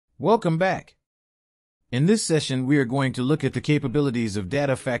Welcome back. In this session, we are going to look at the capabilities of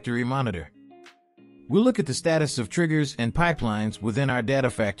Data Factory Monitor. We'll look at the status of triggers and pipelines within our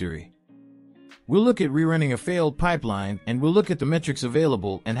Data Factory. We'll look at rerunning a failed pipeline, and we'll look at the metrics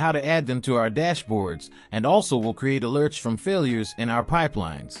available and how to add them to our dashboards, and also we'll create alerts from failures in our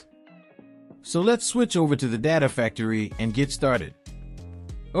pipelines. So let's switch over to the Data Factory and get started.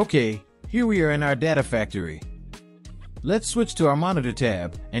 Okay, here we are in our Data Factory. Let's switch to our Monitor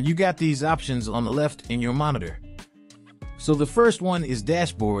tab, and you got these options on the left in your monitor. So the first one is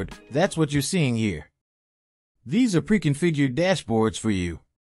Dashboard. That's what you're seeing here. These are pre-configured dashboards for you.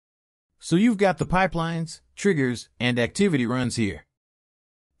 So you've got the pipelines, triggers, and activity runs here.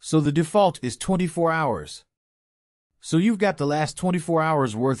 So the default is 24 hours. So you've got the last 24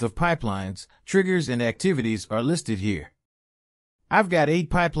 hours worth of pipelines, triggers, and activities are listed here. I've got 8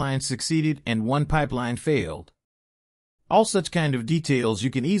 pipelines succeeded and 1 pipeline failed. All such kind of details you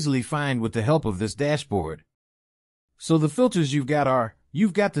can easily find with the help of this dashboard. So the filters you've got are,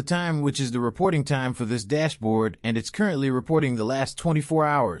 you've got the time, which is the reporting time for this dashboard, and it's currently reporting the last 24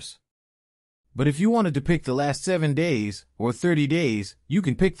 hours. But if you wanted to pick the last 7 days or 30 days, you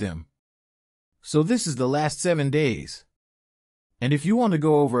can pick them. So this is the last 7 days. And if you want to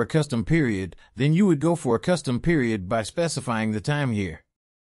go over a custom period, then you would go for a custom period by specifying the time here.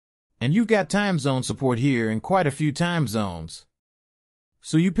 And you've got time zone support here in quite a few time zones.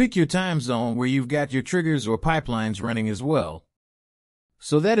 So you pick your time zone where you've got your triggers or pipelines running as well.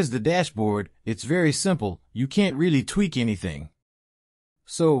 So that is the dashboard. It's very simple. You can't really tweak anything.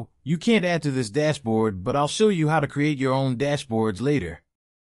 So you can't add to this dashboard, but I'll show you how to create your own dashboards later.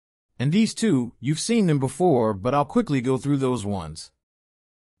 And these two, you've seen them before, but I'll quickly go through those ones.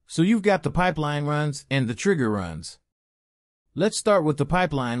 So you've got the pipeline runs and the trigger runs. Let's start with the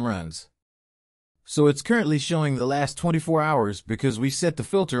pipeline runs. So it's currently showing the last 24 hours because we set the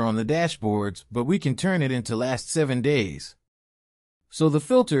filter on the dashboards, but we can turn it into last 7 days. So the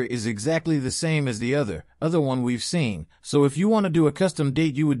filter is exactly the same as the other one we've seen. So if you want to do a custom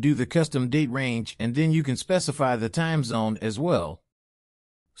date, you would do the custom date range, and then you can specify the time zone as well.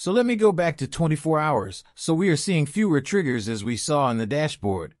 So let me go back to 24 hours. So we are seeing fewer triggers as we saw in the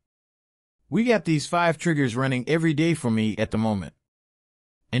dashboard. We got these 5 triggers running every day for me at the moment.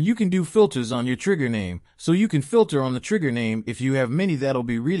 And you can do filters on your trigger name, so you can filter on the trigger name. If you have many, that'll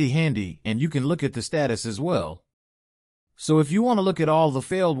be really handy, and you can look at the status as well. So if you want to look at all the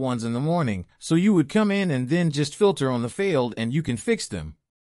failed ones in the morning, so you would come in and then just filter on the failed and you can fix them.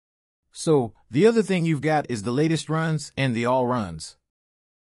 So the other thing you've got is the latest runs and the all runs.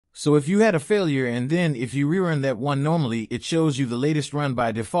 So if you had a failure and then if you rerun that one, normally it shows you the latest run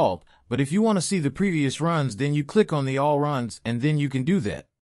by default, but if you want to see the previous runs, then you click on the all runs and then you can do that.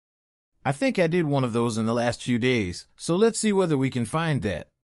 I think I did one of those in the last few days, so let's see whether we can find that.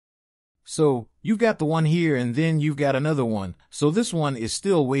 So you've got the one here and then you've got another one, so this one is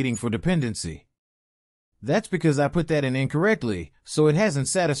still waiting for dependency. That's because I put that in incorrectly, so it hasn't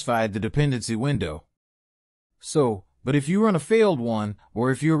satisfied the dependency window. But if you run a failed one, or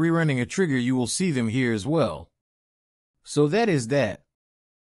if you're rerunning a trigger, you will see them here as well. So that is that.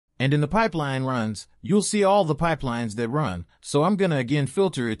 And in the pipeline runs, you'll see all the pipelines that run, so I'm gonna again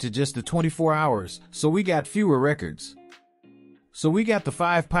filter it to just the 24 hours, so we got fewer records. So we got the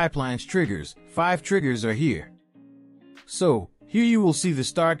 5 pipelines triggers, 5 triggers are here. So here you will see the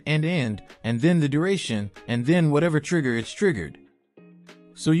start and end, and then the duration, and then whatever trigger it's triggered.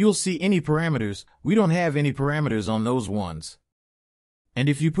 So you'll see any parameters. We don't have any parameters on those ones. And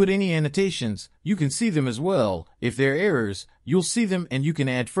if you put any annotations, you can see them as well. If there are errors, you'll see them and you can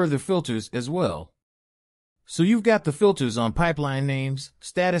add further filters as well. So you've got the filters on pipeline names,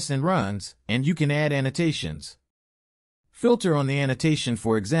 status, and runs, and you can add annotations. Filter on the annotation,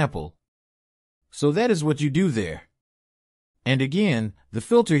 for example. So that is what you do there. And again, the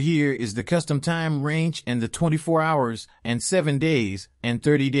filter here is the custom time range and the 24 hours and 7 days and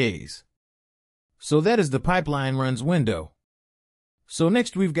 30 days. So that is the pipeline runs window. So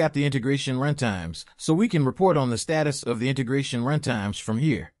next we've got the integration runtimes, so we can report on the status of the integration runtimes from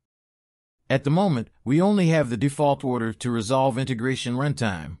here. At the moment, we only have the default order to resolve integration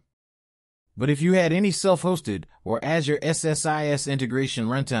runtime. But if you had any self-hosted or Azure SSIS integration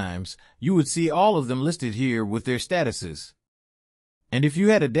runtimes, you would see all of them listed here with their statuses. And if you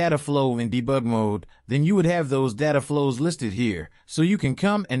had a data flow in debug mode, then you would have those data flows listed here, so you can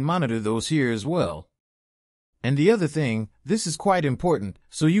come and monitor those here as well. And the other thing, this is quite important,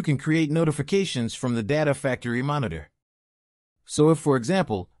 so you can create notifications from the Data Factory monitor. So if, for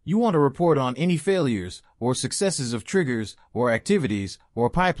example, you want to report on any failures or successes of triggers or activities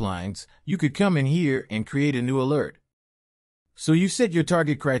or pipelines, you could come in here and create a new alert. So you set your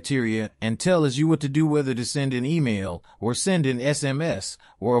target criteria and tell Azure what to do, whether to send an email or send an SMS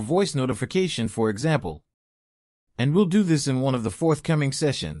or a voice notification, for example. And we'll do this in one of the forthcoming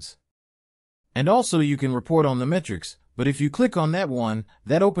sessions. And also you can report on the metrics, but if you click on that one,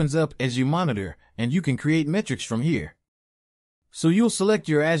 that opens up Azure Monitor and you can create metrics from here. So you'll select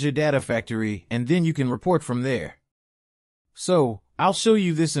your Azure Data Factory and then you can report from there. So I'll show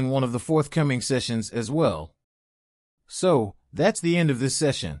you this in one of the forthcoming sessions as well. So that's the end of this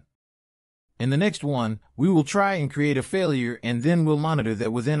session. In the next one, we will try and create a failure and then we'll monitor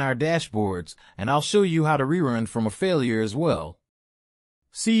that within our dashboards, and I'll show you how to rerun from a failure as well.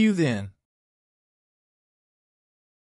 See you then.